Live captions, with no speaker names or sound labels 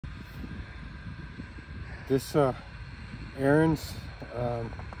This Aaron's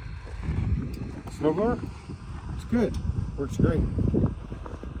snowblower, it's good, works great,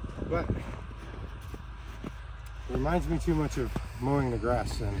 but it reminds me too much of mowing the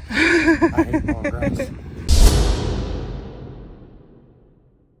grass, and I hate mowing grass.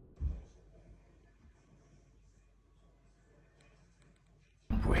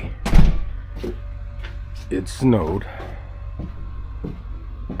 Boy, it snowed.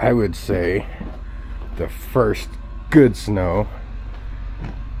 I would say the first good snow.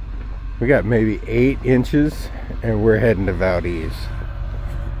 We got maybe 8 inches and we're heading to Valdez.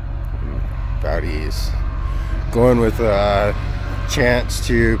 Going with a chance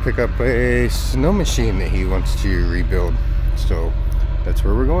to pick up a snow machine that he wants to rebuild. So that's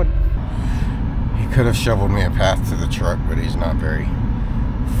where we're going. He could have shoveled me a path to the truck, but he's not very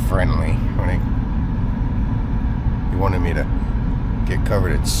friendly when he wanted me to get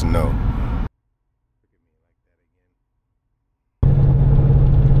covered in snow.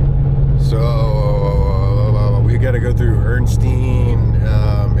 So we got to go through Ernstine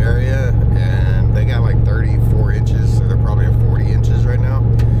area, and they got like 34 inches, so they're probably at 40 inches right now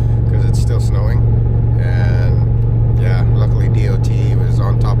because it's still snowing. And yeah, luckily DOT was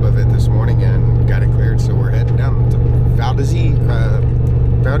on top of it this morning and got it cleared, so we're heading down to Valdez.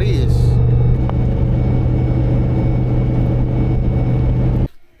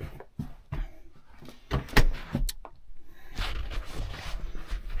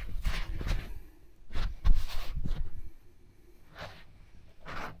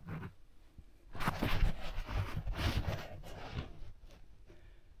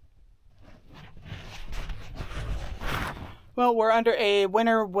 Well, we're under a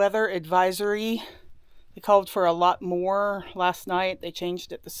winter weather advisory. They called for a lot more last night. They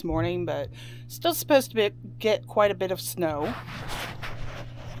changed it this morning, but still supposed to get quite a bit of snow.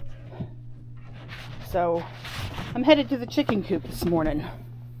 So I'm headed to the chicken coop this morning.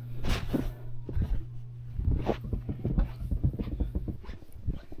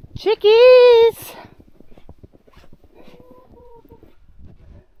 Chickies!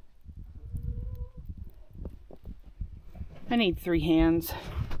 I need 3 hands.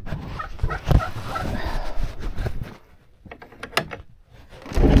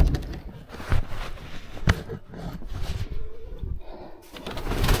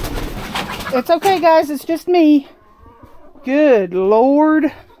 It's okay, guys. It's just me. Good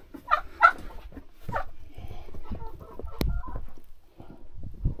Lord.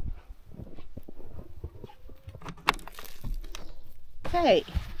 Hey.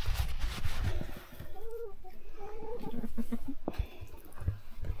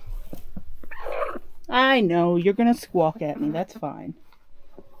 I know, you're gonna squawk at me, that's fine.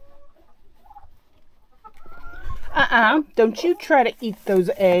 Don't you try to eat those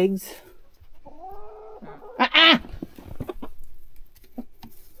eggs. I'll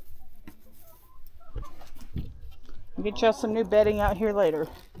get y'all some new bedding out here later.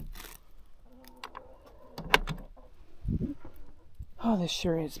 Oh, this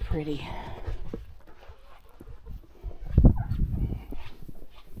sure is pretty.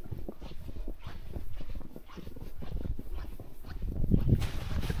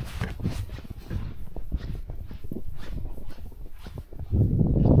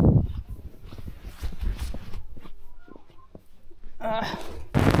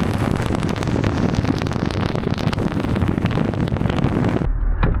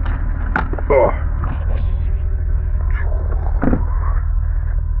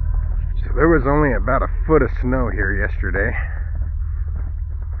 There was only about a foot of snow here yesterday.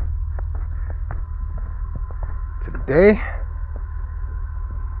 Today,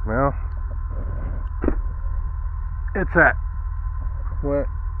 well, it's at, what,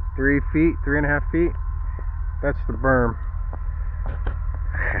 3 feet, 3.5 feet? That's the berm.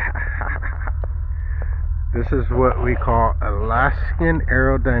 This is what we call Alaskan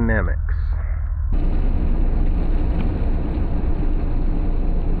aerodynamics.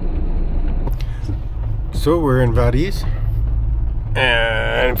 So we're in Valdez,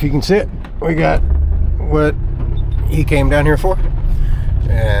 and if you can see it, we got what he came down here for,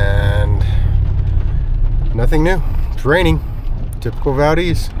 and nothing new. It's raining. Typical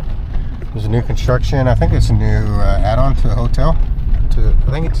Valdez. There's a new construction. I think it's a new add-on to the hotel. I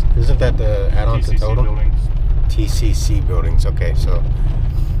think it's, isn't that the add-on to Totem? Buildings. TCC buildings. Okay, so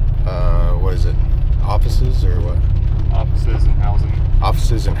what is it? Offices or what? Offices and housing.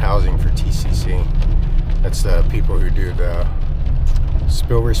 Offices and housing for TCC. That's the people who do the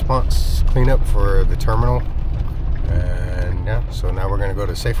spill response cleanup for the terminal. And yeah, so now we're going to go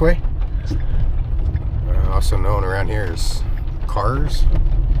to Safeway. Also known around here as Cars.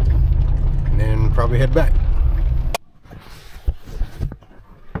 And then and probably head back.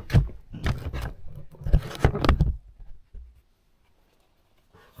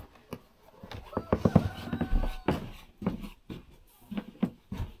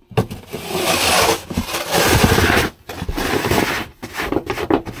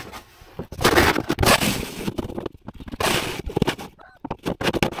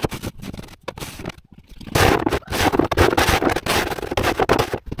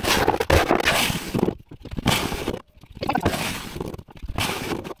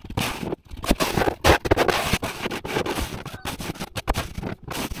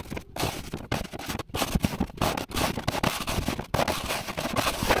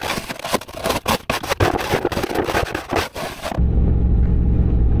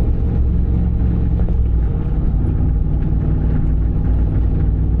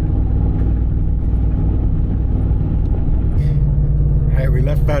 We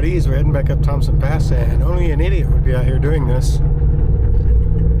left Valdez, we're heading back up Thompson Pass, and only an idiot would be out here doing this.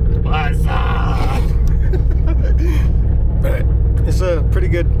 What's up? But it's a pretty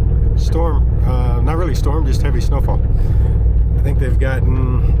good storm. Not really storm, just heavy snowfall. I think they've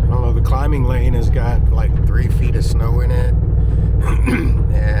gotten, I don't know, the climbing lane has got like 3 feet of snow in it.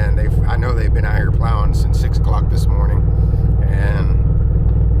 And I know they've been out here plowing since 6 o'clock this morning,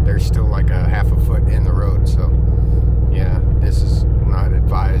 and there's still like a half a foot in the road. So yeah, this is not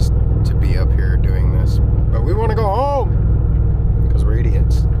advised to be up here doing this, but we want to go home because we're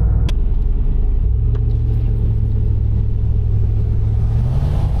idiots.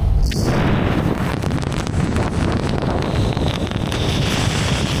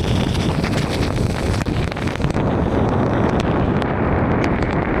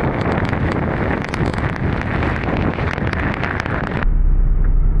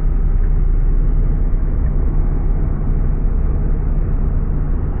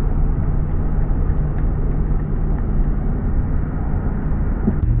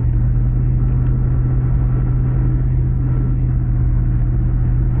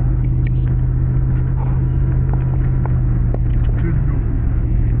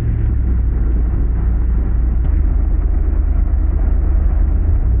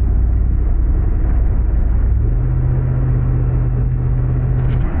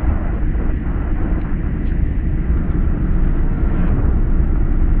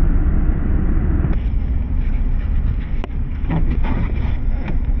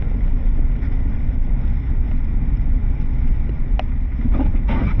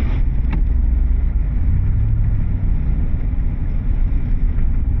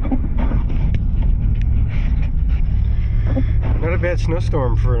 Not a bad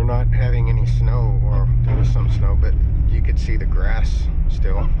snowstorm for not having any snow. Well, there was some snow, but you could see the grass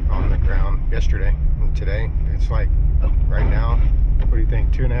still on the ground yesterday. And today, it's like, right now, what do you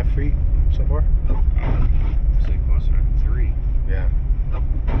think, 2.5 feet so far? It's like closer to 3. Yeah.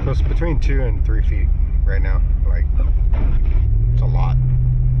 So it's between 2 and 3 feet right now. Like, it's a lot.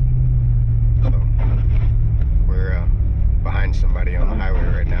 So, we're behind somebody on the highway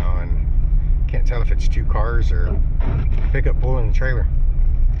right now, and can't tell if it's 2 cars or pickup pulling a trailer.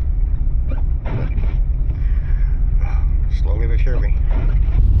 But, slowly but surely.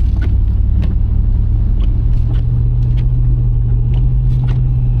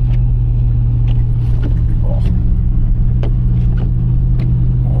 Oh,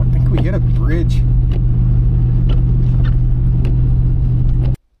 I think we hit a bridge.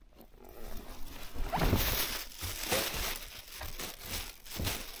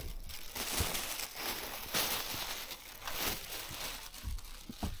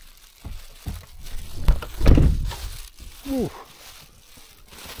 Ooh.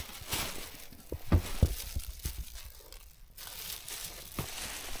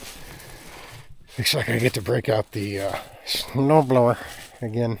 Looks like I get to break out the snowblower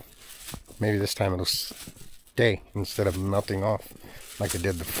again. Maybe this time it'll stay instead of melting off like it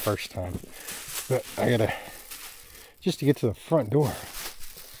did the first time. But I gotta, just to get to the front door,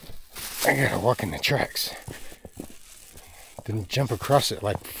 I gotta walk in the tracks. Then jump across it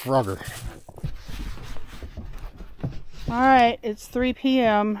like Frogger. Alright, it's 3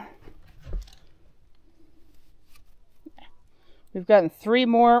 p.m. We've gotten 3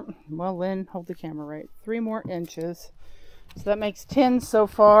 more, well, Lynn, hold the camera right, 3 more inches. So that makes 10 so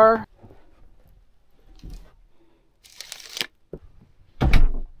far.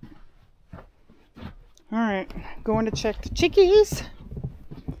 Alright, going to check the chickies.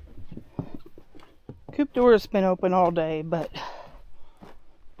 Coop door's been open all day, but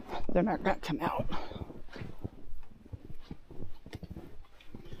they're not going to come out.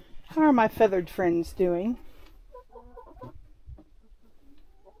 How are my feathered friends doing?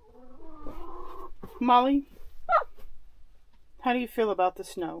 Molly, how do you feel about the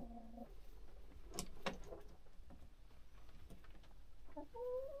snow?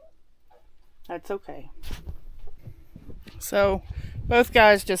 That's okay. So, both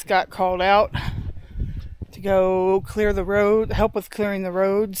guys just got called out to go clear the road, help with clearing the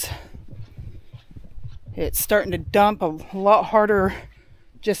roads. It's starting to dump a lot harder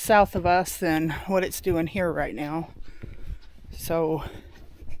just south of us than what it's doing here right now. So,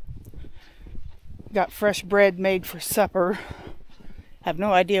 got fresh bread made for supper. Have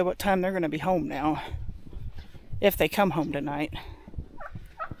no idea what time they're going to be home now, if they come home tonight.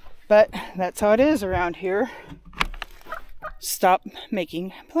 But that's how it is around here. Stop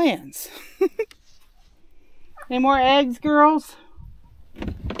making plans. Any more eggs, girls?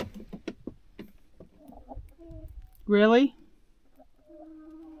 Really?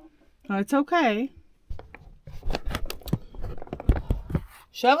 Oh, it's okay.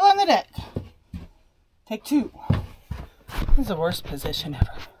 Shovel on the deck. Take 2. This is the worst position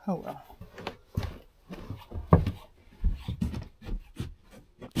ever. Oh well.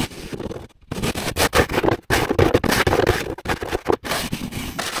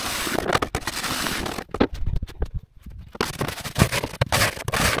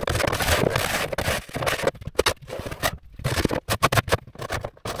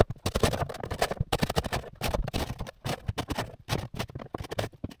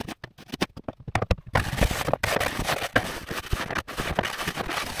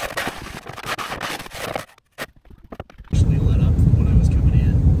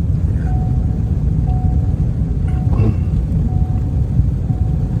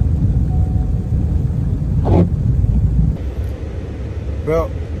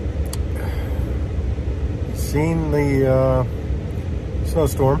 Well, seen the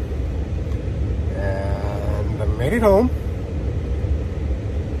snowstorm, and I made it home.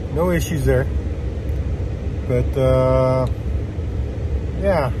 No issues there. But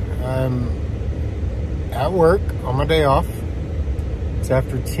yeah, I'm at work on my day off. It's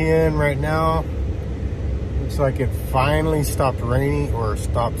after 10 right now. Looks like it finally stopped raining or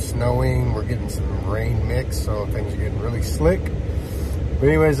stopped snowing. We're getting some rain mix, so things are getting really slick. But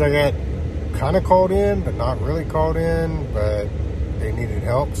anyways, I got kind of called in, but not really called in, but they needed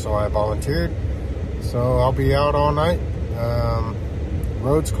help, so I volunteered. So I'll be out all night.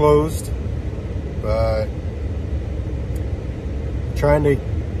 Road's closed, but trying to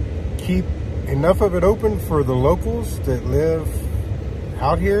keep enough of it open for the locals that live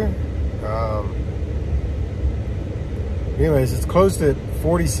out here. Anyways, it's closed at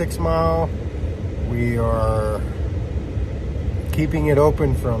 46 Mile. We are keeping it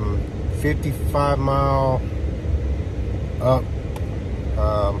open from 55 Mile up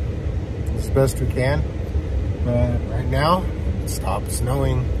as best we can. But right now, it stopped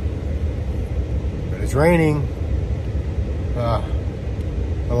snowing, but it's raining.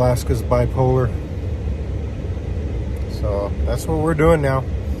 Alaska's bipolar. So that's what we're doing now.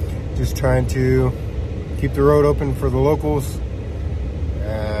 Just trying to keep the road open for the locals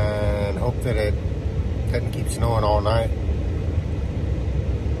and hope that it doesn't keep snowing all night.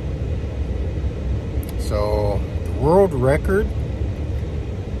 So the world record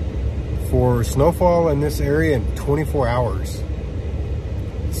for snowfall in this area in 24 hours,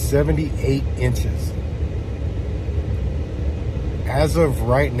 78 inches. As of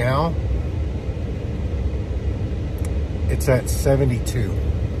right now, it's at 72.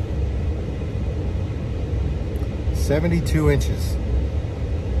 72 inches.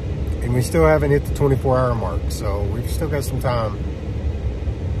 And we still haven't hit the 24-hour mark, so we've still got some time.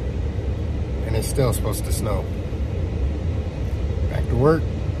 And it's still supposed to snow. Back to work.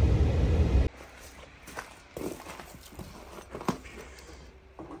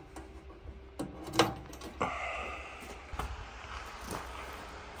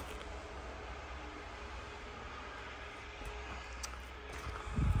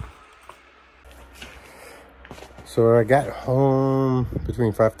 So I got home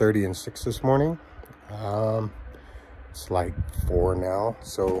between 5:30 and 6 this morning. It's like 4 now.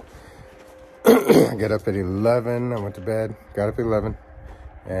 So I got up at 11. I went to bed, got up at 11.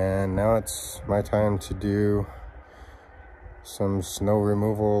 And now it's my time to do some snow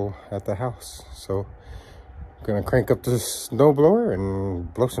removal at the house. So I'm gonna crank up the snow blower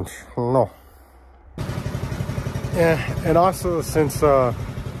and blow some snow. Yeah, and also since the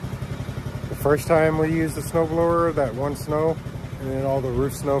first time we used the snowblower, that one snow, and then all the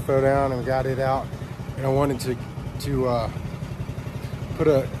roof snow fell down and got it out, and I wanted to put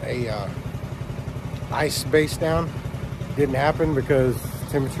a ice base down. Didn't happen because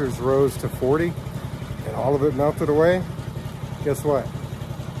temperatures rose to 40 and all of it melted away. Guess what?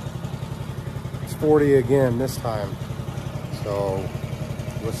 It's 40 again this time. So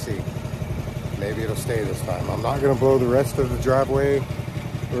we'll see. Maybe it'll stay this time. I'm not gonna blow the rest of the driveway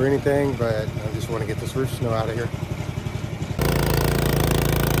or anything, but I just want to get this roof snow out of here.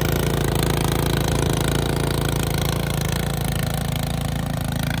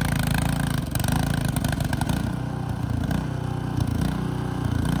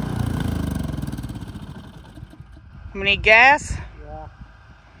 We need gas? Yeah.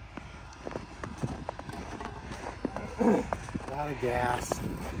 A lot of gas.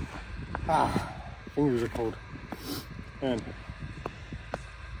 Fingers are cold. And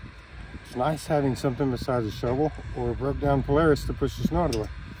it's nice having something besides a shovel or a broke down Polaris to push the snow out of the way.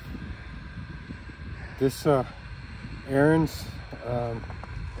 This Aaron's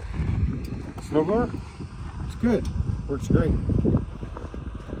snowblower, it's good, works great,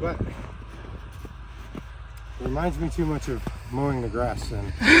 but it reminds me too much of mowing the grass,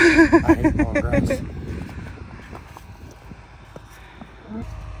 and I hate mowing grass.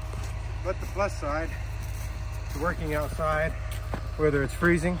 But the plus side to working outside, whether it's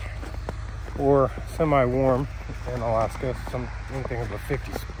freezing or semi-warm in Alaska, anything above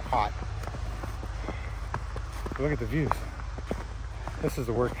 50 is hot. Look at the views. This is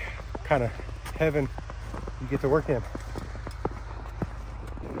the work kind of heaven you get to work in.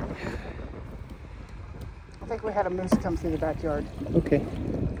 I think we had a moose come through the backyard. Okay.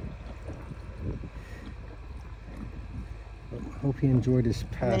 Hope he enjoyed his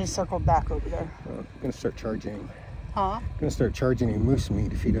path. And then he circled back over there. I'm gonna start charging him. Huh? I'm gonna start charging him moose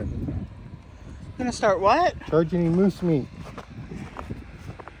meat if he doesn't. Gonna start what? Charging him moose meat.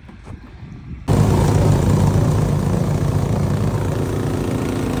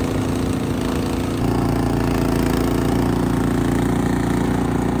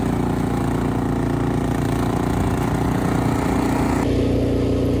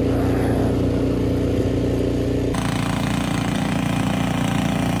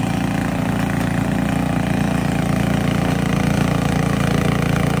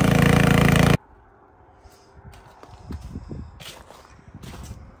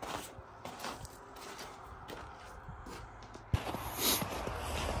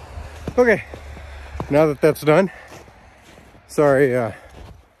 Okay, now that that's done, sorry,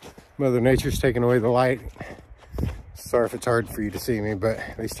 Mother Nature's taking away the light. Sorry if it's hard for you to see me, but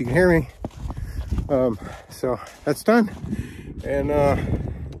at least you can hear me. So that's done. And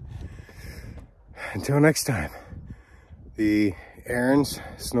until next time, the Aaron's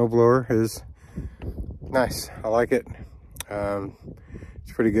snowblower is nice. I like it.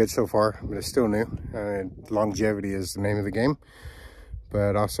 It's pretty good so far, but it's still new. Longevity is the name of the game.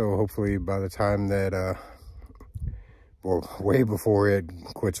 But also, hopefully, by the time that, well, way before it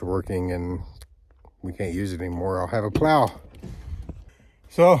quits working and we can't use it anymore, I'll have a plow.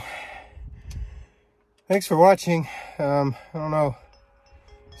 So, thanks for watching. I don't know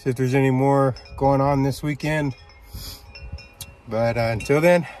if there's any more going on this weekend. But until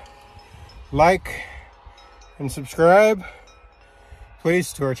then, like and subscribe,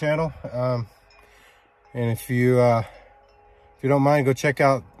 please, to our channel. And if you don't mind, go check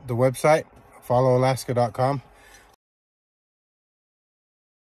out the website, followalaska.com.